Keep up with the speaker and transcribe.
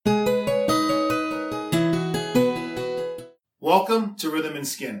Welcome to Rhythm and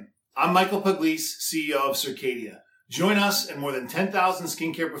Skin. I'm Michael Pugliese, CEO of Circadia. Join us and more than 10,000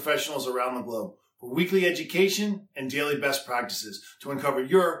 skincare professionals around the globe for weekly education and daily best practices to uncover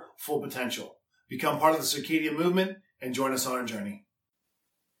your full potential. Become part of the Circadia movement and join us on our journey.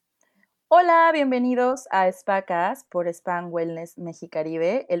 Hola, bienvenidos a SpaCast por Spa Wellness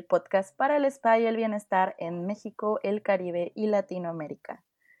Mexicaribe, el podcast para el spa y el bienestar en México, el Caribe y Latinoamérica.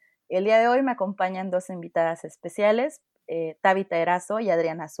 El día de hoy me acompañan dos invitadas especiales, Tabitha Erazo y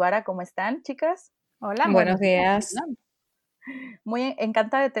Adriana Suara. ¿Cómo están, chicas? Hola, buenos días. Muy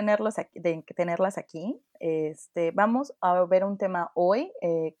encantada de tenerlas aquí. Vamos a ver un tema hoy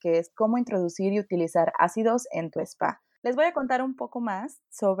que es cómo introducir y utilizar ácidos en tu spa. Les voy a contar un poco más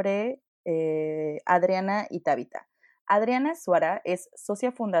sobre Adriana y Tabitha. Adriana Suara es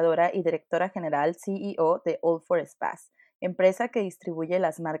socia fundadora y directora general CEO de All for Spas, empresa que distribuye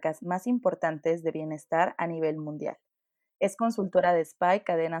las marcas más importantes de bienestar a nivel mundial. Es consultora de spa y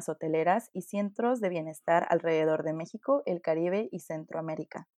cadenas hoteleras y centros de bienestar alrededor de México, el Caribe y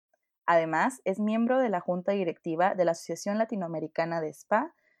Centroamérica. Además, es miembro de la junta directiva de la Asociación Latinoamericana de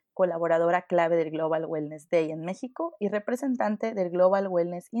Spa, colaboradora clave del Global Wellness Day en México y representante del Global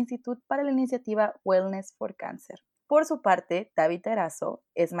Wellness Institute para la iniciativa Wellness for Cancer. Por su parte, Tabitha Erazo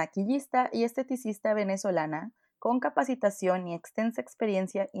es maquillista y esteticista venezolana con capacitación y extensa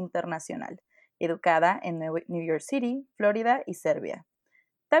experiencia internacional, educada en New York City, Florida y Serbia.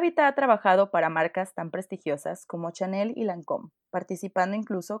 Tabitha ha trabajado para marcas tan prestigiosas como Chanel y Lancôme, participando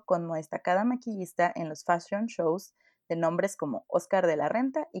incluso como destacada maquillista en los fashion shows de nombres como Oscar de la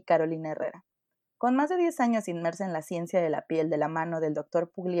Renta y Carolina Herrera. Con más de 10 años inmersa en la ciencia de la piel de la mano del Dr.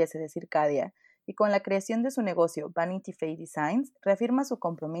 Pugliese de Circadia y con la creación de su negocio Vanity Fair Designs, reafirma su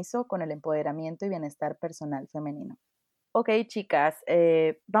compromiso con el empoderamiento y bienestar personal femenino. Ok, chicas,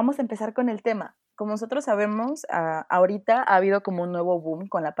 vamos a empezar con el tema. Como nosotros sabemos, ahorita ha habido como un nuevo boom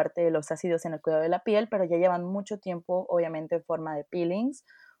con la parte de los ácidos en el cuidado de la piel, pero ya llevan mucho tiempo, obviamente, en forma de peelings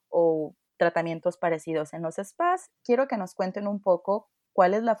o tratamientos parecidos en los spas. Quiero que nos cuenten un poco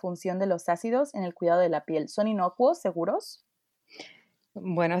cuál es la función de los ácidos en el cuidado de la piel. ¿Son inocuos, seguros?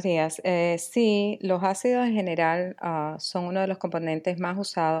 Buenos días. Sí, los ácidos en general son uno de los componentes más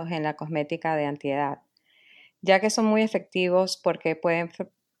usados en la cosmética de antiedad, ya que son muy efectivos porque pueden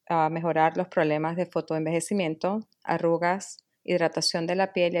mejorar los problemas de fotoenvejecimiento, arrugas, hidratación de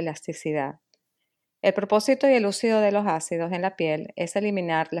la piel y elasticidad. El propósito y el uso de los ácidos en la piel es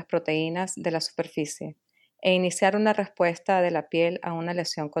eliminar las proteínas de la superficie e iniciar una respuesta de la piel a una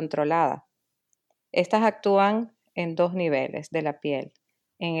lesión controlada. Estas actúan en dos niveles de la piel,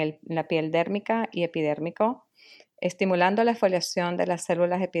 en la piel dérmica y epidérmico, estimulando la exfoliación de las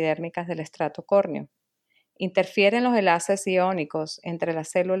células epidérmicas del estrato córneo. Interfieren los enlaces iónicos entre las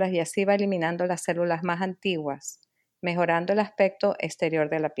células y así va eliminando las células más antiguas, mejorando el aspecto exterior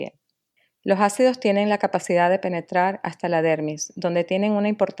de la piel. Los ácidos tienen la capacidad de penetrar hasta la dermis, donde tienen una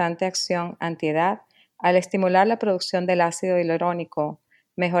importante acción antiedad al estimular la producción del ácido hialurónico,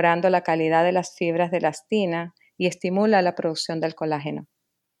 mejorando la calidad de las fibras de elastina y estimula la producción del colágeno.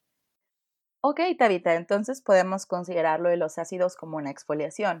 Ok, Tabitha, entonces podemos considerarlo de los ácidos como una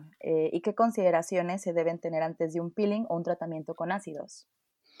exfoliación. ¿Y qué consideraciones se deben tener antes de un peeling o un tratamiento con ácidos?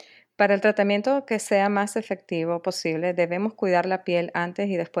 Para el tratamiento que sea más efectivo posible, debemos cuidar la piel antes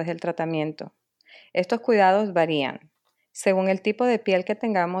y después del tratamiento. Estos cuidados varían según el tipo de piel que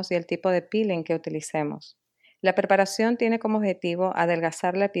tengamos y el tipo de peeling que utilicemos. La preparación tiene como objetivo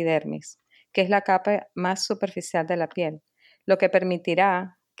adelgazar la epidermis, que es la capa más superficial de la piel, lo que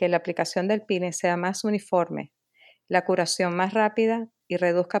permitirá que la aplicación del peeling sea más uniforme, la curación más rápida y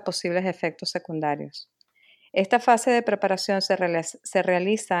reduzca posibles efectos secundarios. Esta fase de preparación se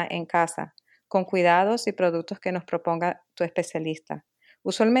realiza en casa, con cuidados y productos que nos proponga tu especialista.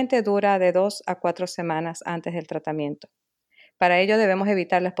 Usualmente dura de 2 a 4 semanas antes del tratamiento. Para ello debemos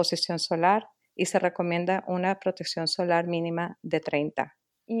evitar la exposición solar y se recomienda una protección solar mínima de 30.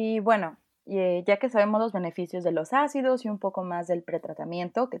 Y bueno, ya que sabemos los beneficios de los ácidos y un poco más del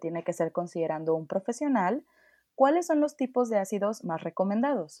pretratamiento que tiene que ser considerando un profesional, ¿cuáles son los tipos de ácidos más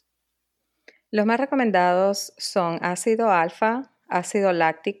recomendados? Los más recomendados son ácido alfa, ácido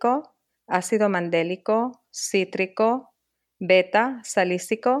láctico, ácido mandélico, cítrico, beta,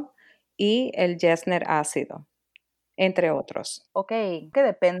 salicílico y el Gessner ácido, entre otros. Ok, que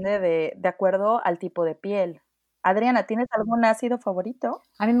depende de acuerdo al tipo de piel. Adriana, ¿tienes algún ácido favorito?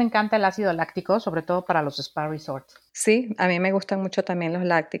 A mí me encanta el ácido láctico, sobre todo para los spa resorts. Sí, a mí me gustan mucho también los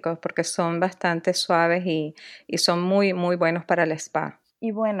lácticos porque son bastante suaves y son muy, muy buenos para el spa. Y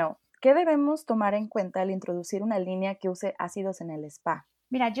bueno, ¿qué debemos tomar en cuenta al introducir una línea que use ácidos en el spa?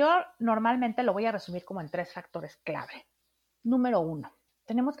 Mira, yo normalmente lo voy a resumir como en 3 factores clave. Número 1,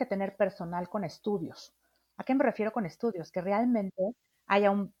 tenemos que tener personal con estudios. ¿A qué me refiero con estudios? Que realmente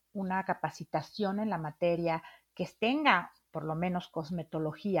haya una capacitación en la materia, que tenga por lo menos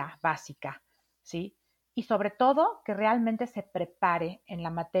cosmetología básica, ¿sí? Y sobre todo que realmente se prepare en la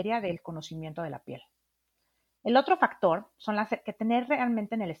materia del conocimiento de la piel. El otro factor son que tener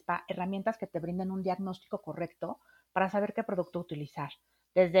realmente en el spa herramientas que te brinden un diagnóstico correcto para saber qué producto utilizar.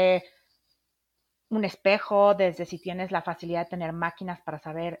 Desde un espejo, desde si tienes la facilidad de tener máquinas para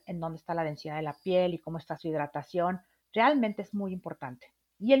saber en dónde está la densidad de la piel y cómo está su hidratación, realmente es muy importante.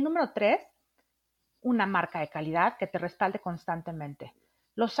 Y el número 3, una marca de calidad que te respalde constantemente.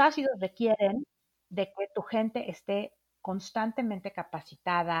 Los ácidos requieren de que tu gente esté constantemente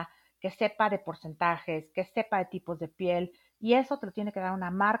capacitada, que sepa de porcentajes, que sepa de tipos de piel, y eso te lo tiene que dar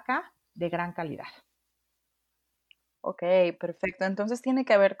una marca de gran calidad. Ok, perfecto. Entonces tiene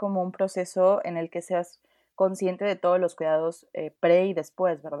que haber como un proceso en el que seas consciente de todos los cuidados pre y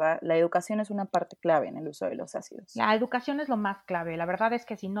después, ¿verdad? La educación es una parte clave en el uso de los ácidos. La educación es lo más clave. La verdad es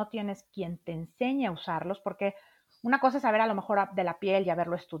que si no tienes quien te enseñe a usarlos, porque una cosa es saber a lo mejor de la piel y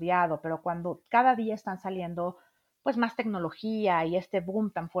haberlo estudiado, pero cuando cada día están saliendo pues más tecnología y este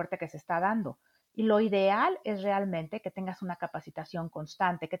boom tan fuerte que se está dando. Y lo ideal es realmente que tengas una capacitación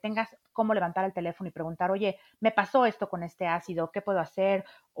constante, que tengas cómo levantar el teléfono y preguntar, oye, me pasó esto con este ácido, ¿qué puedo hacer?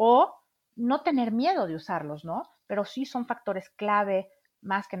 O no tener miedo de usarlos, ¿no? Pero sí son factores clave,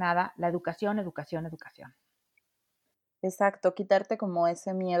 más que nada, la educación, educación, educación. Exacto, quitarte como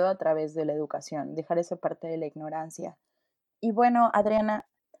ese miedo a través de la educación, dejar esa parte de la ignorancia. Y bueno, Adriana,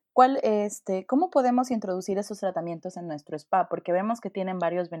 ¿cómo podemos introducir esos tratamientos en nuestro spa? Porque vemos que tienen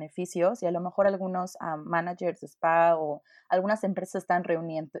varios beneficios y a lo mejor algunos managers de spa o algunas empresas están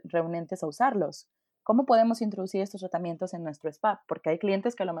reunentes a usarlos. ¿Cómo podemos introducir estos tratamientos en nuestro spa? Porque hay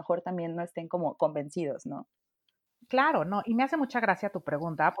clientes que a lo mejor también no estén como convencidos, ¿no? Claro, no, y me hace mucha gracia tu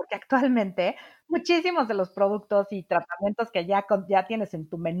pregunta, porque actualmente muchísimos de los productos y tratamientos que ya tienes en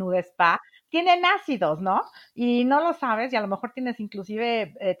tu menú de spa tienen ácidos, ¿no? Y no lo sabes, y a lo mejor tienes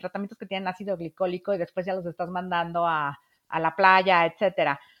inclusive tratamientos que tienen ácido glicólico y después ya los estás mandando a la playa,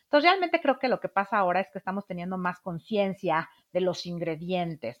 etcétera. Entonces, realmente creo que lo que pasa ahora es que estamos teniendo más conciencia de los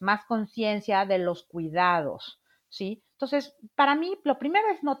ingredientes, más conciencia de los cuidados, ¿sí? Entonces, para mí, lo primero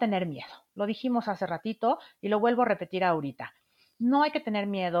es no tener miedo. Lo dijimos hace ratito y lo vuelvo a repetir ahorita. No hay que tener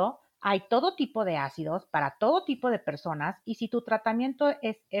miedo. Hay todo tipo de ácidos para todo tipo de personas y si tu tratamiento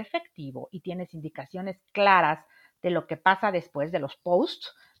es efectivo y tienes indicaciones claras de lo que pasa después de los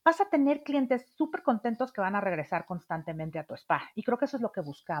posts, vas a tener clientes súper contentos que van a regresar constantemente a tu spa. Y creo que eso es lo que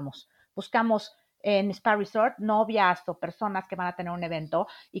buscamos. Buscamos en Spa Resort novias o personas que van a tener un evento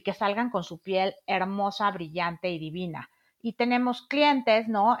y que salgan con su piel hermosa, brillante y divina. Y tenemos clientes,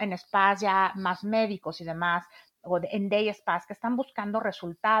 ¿no? En spas ya más médicos y demás, o en day spas, que están buscando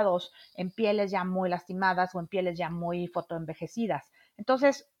resultados en pieles ya muy lastimadas o en pieles ya muy fotoenvejecidas.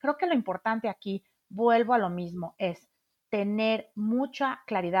 Entonces, creo que lo importante aquí, vuelvo a lo mismo, es tener mucha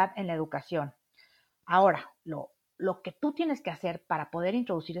claridad en la educación. Ahora, lo que tú tienes que hacer para poder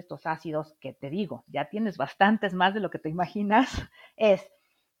introducir estos ácidos, que te digo, ya tienes bastantes más de lo que te imaginas, es,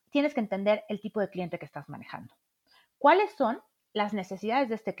 tienes que entender el tipo de cliente que estás manejando. ¿Cuáles son las necesidades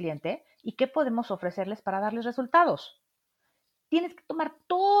de este cliente y qué podemos ofrecerles para darles resultados? Tienes que tomar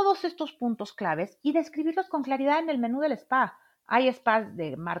todos estos puntos claves y describirlos con claridad en el menú del spa. Hay spas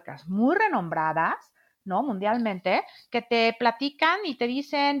de marcas muy renombradas, ¿no? Mundialmente, que te platican y te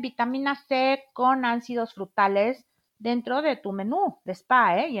dicen vitamina C con ácidos frutales dentro de tu menú de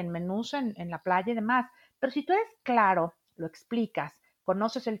spa, ¿eh? Y en menús en la playa y demás. Pero si tú eres claro, lo explicas,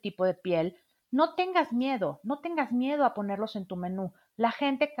 conoces el tipo de piel, no tengas miedo, no tengas miedo a ponerlos en tu menú. La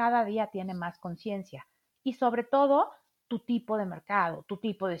gente cada día tiene más conciencia. Y sobre todo, tu tipo de mercado, tu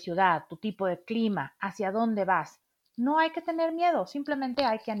tipo de ciudad, tu tipo de clima, hacia dónde vas. No hay que tener miedo, simplemente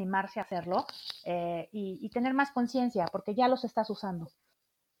hay que animarse a hacerlo y tener más conciencia porque ya los estás usando.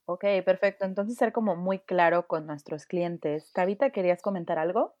 Ok, perfecto. Entonces ser como muy claro con nuestros clientes. Tabita, ¿querías comentar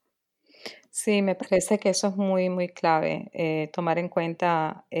algo? Sí, me parece que eso es muy, muy clave, tomar en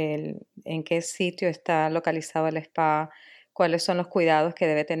cuenta en qué sitio está localizado el spa, cuáles son los cuidados que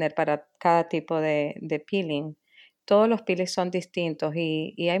debe tener para cada tipo de peeling. Todos los peelings son distintos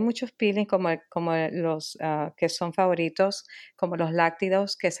y hay muchos peelings como los que son favoritos, como los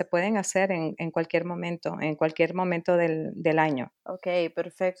láctidos, que se pueden hacer en cualquier momento del año. Ok,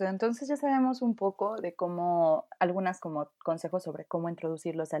 perfecto. Entonces ya sabemos un poco de cómo, algunas como consejos sobre cómo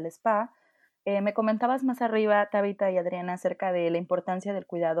introducirlos al spa. Me comentabas más arriba, Tabita y Adriana, acerca de la importancia del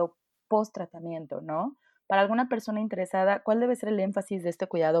cuidado post tratamiento, ¿no? Para alguna persona interesada, ¿cuál debe ser el énfasis de este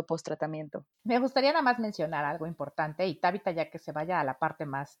cuidado post-tratamiento? Me gustaría nada más mencionar algo importante y Tabitha ya que se vaya a la parte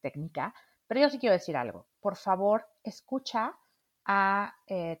más técnica, pero yo sí quiero decir algo. Por favor, escucha a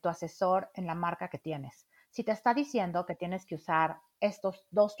tu asesor en la marca que tienes. Si te está diciendo que tienes que usar estos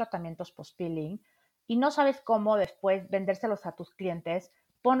 2 tratamientos post-peeling y no sabes cómo después vendérselos a tus clientes,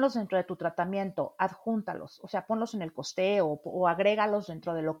 ponlos dentro de tu tratamiento, adjúntalos, o sea, ponlos en el costeo o agrégalos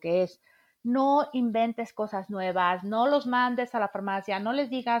dentro de lo que es. No inventes cosas nuevas, no los mandes a la farmacia, no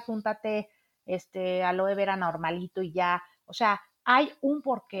les digas úntate aloe vera normalito y ya. O sea, hay un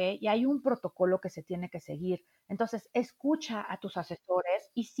porqué y hay un protocolo que se tiene que seguir. Entonces, escucha a tus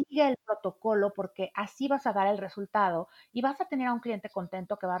asesores y sigue el protocolo porque así vas a dar el resultado y vas a tener a un cliente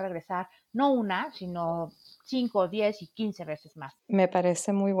contento que va a regresar no una, sino 5, 10 y 15 veces más. Me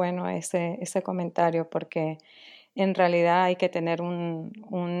parece muy bueno ese comentario porque en realidad hay que tener un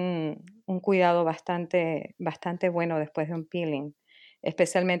cuidado bastante bueno después de un peeling,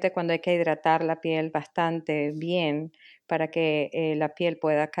 especialmente cuando hay que hidratar la piel bastante bien para que la piel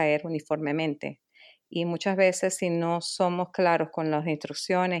pueda caer uniformemente. Y muchas veces si no somos claros con las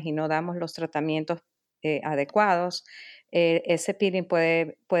instrucciones y no damos los tratamientos adecuados, ese peeling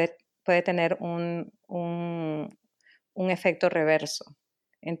puede tener un efecto reverso.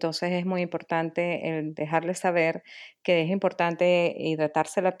 Entonces es muy importante el dejarles saber que es importante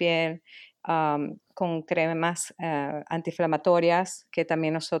hidratarse la piel con cremas antiinflamatorias que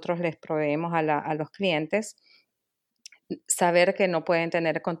también nosotros les proveemos a los clientes. Saber que no pueden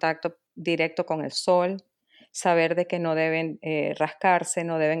tener contacto directo con el sol, saber de que no deben rascarse,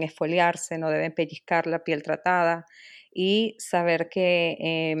 no deben exfoliarse, no deben pellizcar la piel tratada y saber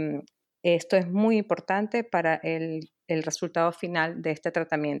que esto es muy importante para el resultado final de este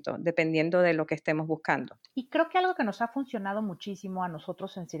tratamiento, dependiendo de lo que estemos buscando. Y creo que algo que nos ha funcionado muchísimo a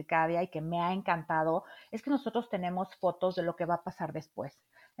nosotros en Circadia y que me ha encantado es que nosotros tenemos fotos de lo que va a pasar después.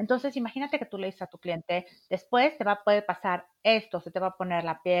 Entonces, imagínate que tú le dices a tu cliente, después te va a poder pasar esto, se te va a poner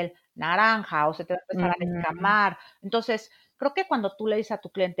la piel naranja o se te va a empezar a descamar. Entonces, creo que cuando tú le dices a tu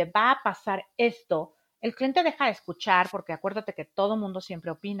cliente, va a pasar esto, el cliente deja de escuchar porque acuérdate que todo mundo siempre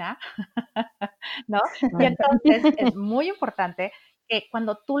opina, ¿no? Y entonces es muy importante que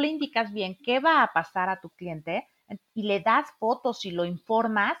cuando tú le indicas bien qué va a pasar a tu cliente y le das fotos y lo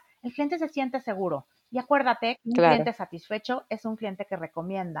informas, el cliente se siente seguro. Y acuérdate, un Claro. cliente satisfecho es un cliente que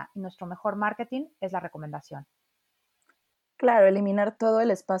recomienda y nuestro mejor marketing es la recomendación. Claro, eliminar todo el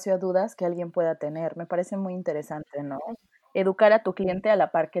espacio a dudas que alguien pueda tener. Me parece muy interesante, ¿no? Educar a tu cliente a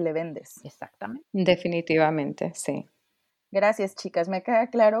la par que le vendes. Exactamente. Definitivamente, sí. Gracias, chicas. Me queda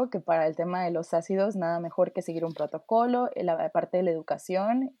claro que para el tema de los ácidos, nada mejor que seguir un protocolo, la parte de la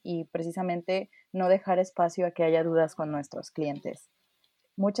educación y precisamente no dejar espacio a que haya dudas con nuestros clientes.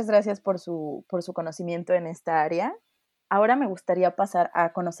 Muchas gracias por su conocimiento en esta área. Ahora me gustaría pasar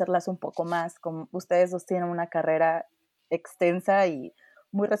a conocerlas un poco más. Como ustedes dos tienen una carrera extensa y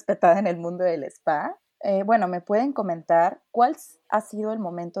muy respetada en el mundo del spa. Bueno, ¿me pueden comentar cuál ha sido el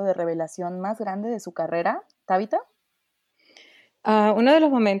momento de revelación más grande de su carrera, Tabitha? Uno de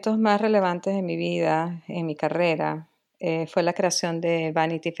los momentos más relevantes de mi vida, en mi carrera, fue la creación de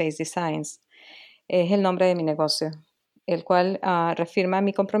Vanity Face Designs. Es el nombre de mi negocio, el cual reafirma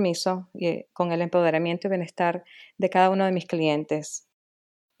mi compromiso con el empoderamiento y bienestar de cada uno de mis clientes.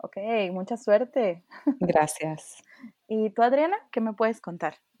 Ok, mucha suerte. Gracias. ¿Y tú, Adriana, qué me puedes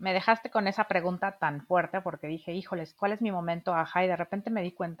contar? Me dejaste con esa pregunta tan fuerte porque dije, híjoles, ¿cuál es mi momento? Ajá, y de repente me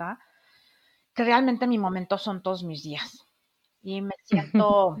di cuenta que realmente mi momento son todos mis días. Y me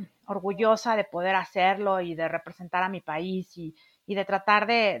siento orgullosa de poder hacerlo y de representar a mi país y de tratar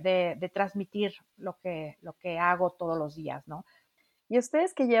de transmitir lo que hago todos los días, ¿no? Y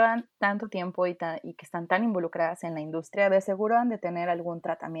ustedes que llevan tanto tiempo y que están tan involucradas en la industria, de seguro han de tener algún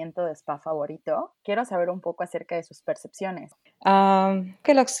tratamiento de spa favorito. Quiero saber un poco acerca de sus percepciones.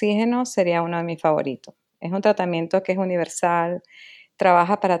 Que el oxígeno sería uno de mis favoritos. Es un tratamiento que es universal,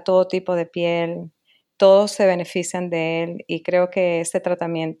 trabaja para todo tipo de piel, todos se benefician de él y creo que este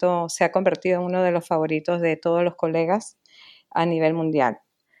tratamiento se ha convertido en uno de los favoritos de todos los colegas a nivel mundial.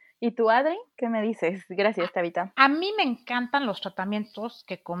 ¿Y tú, Adri? ¿Qué me dices? Gracias, Tabitha. A mí me encantan los tratamientos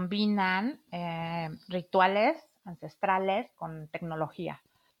que combinan rituales ancestrales con tecnología.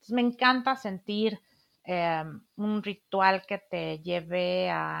 Entonces, me encanta sentir un ritual que te lleve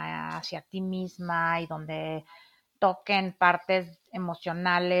hacia ti misma y donde toquen partes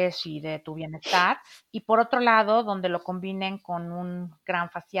emocionales y de tu bienestar. Y por otro lado, donde lo combinen con un gran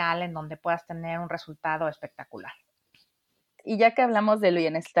facial en donde puedas tener un resultado espectacular. Y ya que hablamos del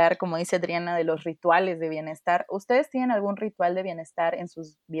bienestar, como dice Adriana, de los rituales de bienestar, ¿ustedes tienen algún ritual de bienestar en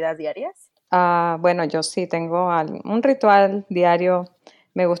sus vidas diarias? Bueno, yo sí tengo un ritual diario.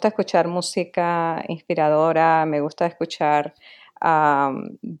 Me gusta escuchar música inspiradora, me gusta escuchar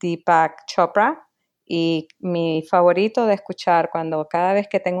Deepak Chopra y mi favorito de escuchar cada vez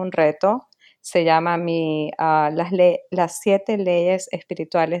que tengo un reto se llama las 7 leyes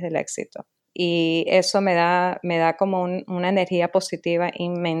espirituales del éxito. Y eso me da como una energía positiva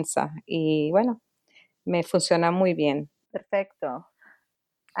inmensa y bueno, me funciona muy bien. Perfecto.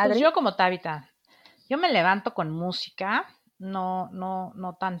 Pues ¿Adri? yo como Tabitha, yo me levanto con música, no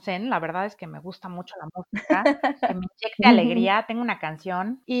tan zen, la verdad es que me gusta mucho la música, que me inyecte alegría, tengo una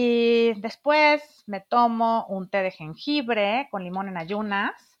canción y después me tomo un té de jengibre con limón en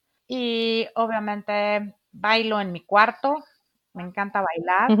ayunas y obviamente bailo en mi cuarto, me encanta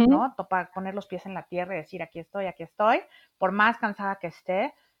bailar, ¿no? Poner los pies en la tierra y decir aquí estoy, por más cansada que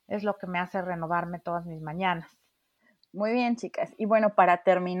esté, es lo que me hace renovarme todas mis mañanas. Muy bien, chicas. Y bueno, para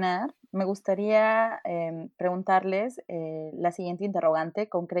terminar, me gustaría preguntarles la siguiente interrogante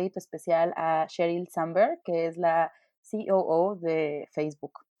con crédito especial a Sheryl Sandberg, que es la COO de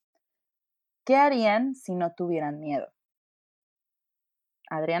Facebook. ¿Qué harían si no tuvieran miedo?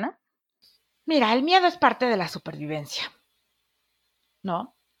 ¿Adriana? Mira, el miedo es parte de la supervivencia,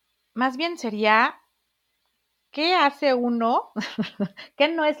 ¿no? Más bien sería, ¿qué hace uno? ¿Qué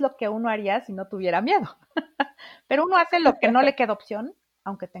no es lo que uno haría si no tuviera miedo? Pero uno hace lo que no le queda opción,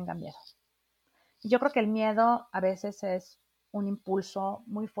 aunque tenga miedo. Y yo creo que el miedo a veces es un impulso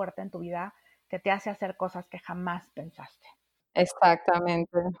muy fuerte en tu vida que te hace hacer cosas que jamás pensaste.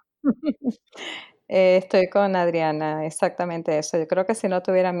 Exactamente. Estoy con Adriana, exactamente eso. Yo creo que si no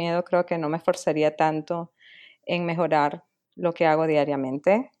tuviera miedo, creo que no me esforzaría tanto en mejorar lo que hago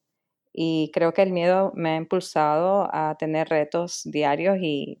diariamente. Y creo que el miedo me ha impulsado a tener retos diarios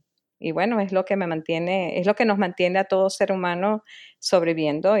y bueno, es lo que es lo que nos mantiene a todo ser humano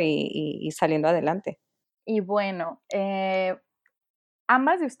sobreviviendo y saliendo adelante. Y bueno,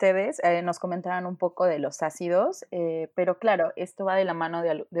 ambas de ustedes nos comentaron un poco de los ácidos, pero claro, esto va de la mano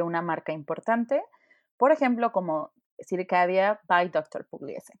de una marca importante, por ejemplo, como Circadia by Dr.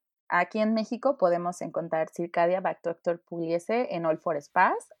 Pugliese. Aquí en México podemos encontrar Circadia by Dr. Pugliese en All for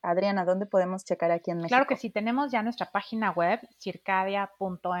Spas. Adriana, ¿dónde podemos checar aquí en México? Claro que sí, tenemos ya nuestra página web,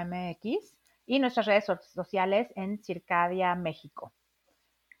 circadia.mx, y nuestras redes sociales en Circadia México,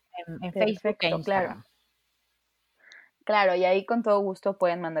 en Facebook e Instagram. Claro. Claro, y ahí con todo gusto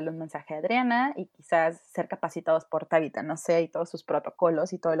pueden mandarle un mensaje a Adriana y quizás ser capacitados por Tabitha, no sé, y todos sus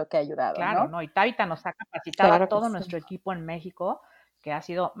protocolos y todo lo que ha ayudado, Claro, ¿no? Y Tabitha nos ha capacitado Claro a que todo sí. nuestro equipo en México, que ha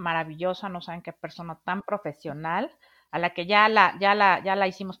sido maravillosa, no saben qué persona tan profesional, a la que ya la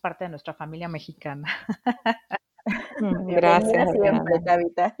hicimos parte de nuestra familia mexicana. Gracias, Bienvenida siempre, Adriana.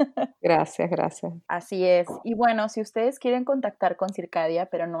 Tabitha. Gracias. Así es. Y bueno, si ustedes quieren contactar con Circadia,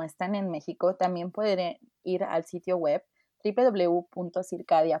 pero no están en México, también pueden ir al sitio web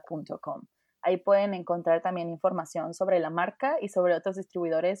www.circadia.com. Ahí pueden encontrar también información sobre la marca y sobre otros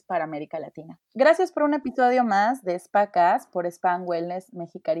distribuidores para América Latina. Gracias por un episodio más de SpaCast por Spa and Wellness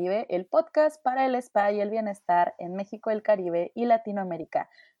Mexicaribe, el podcast para el spa y el bienestar en México, el Caribe y Latinoamérica.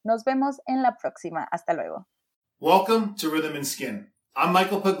 Nos vemos en la próxima. Hasta luego. Welcome to Rhythm and Skin. I'm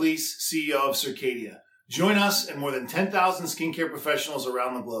Michael Pugliese, CEO of Circadia. Join us and more than 10,000 skincare professionals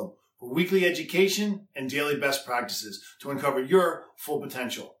around the globe for weekly education and daily best practices to uncover your full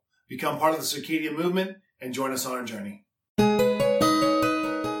potential. Become part of the Circadia movement and join us on our journey.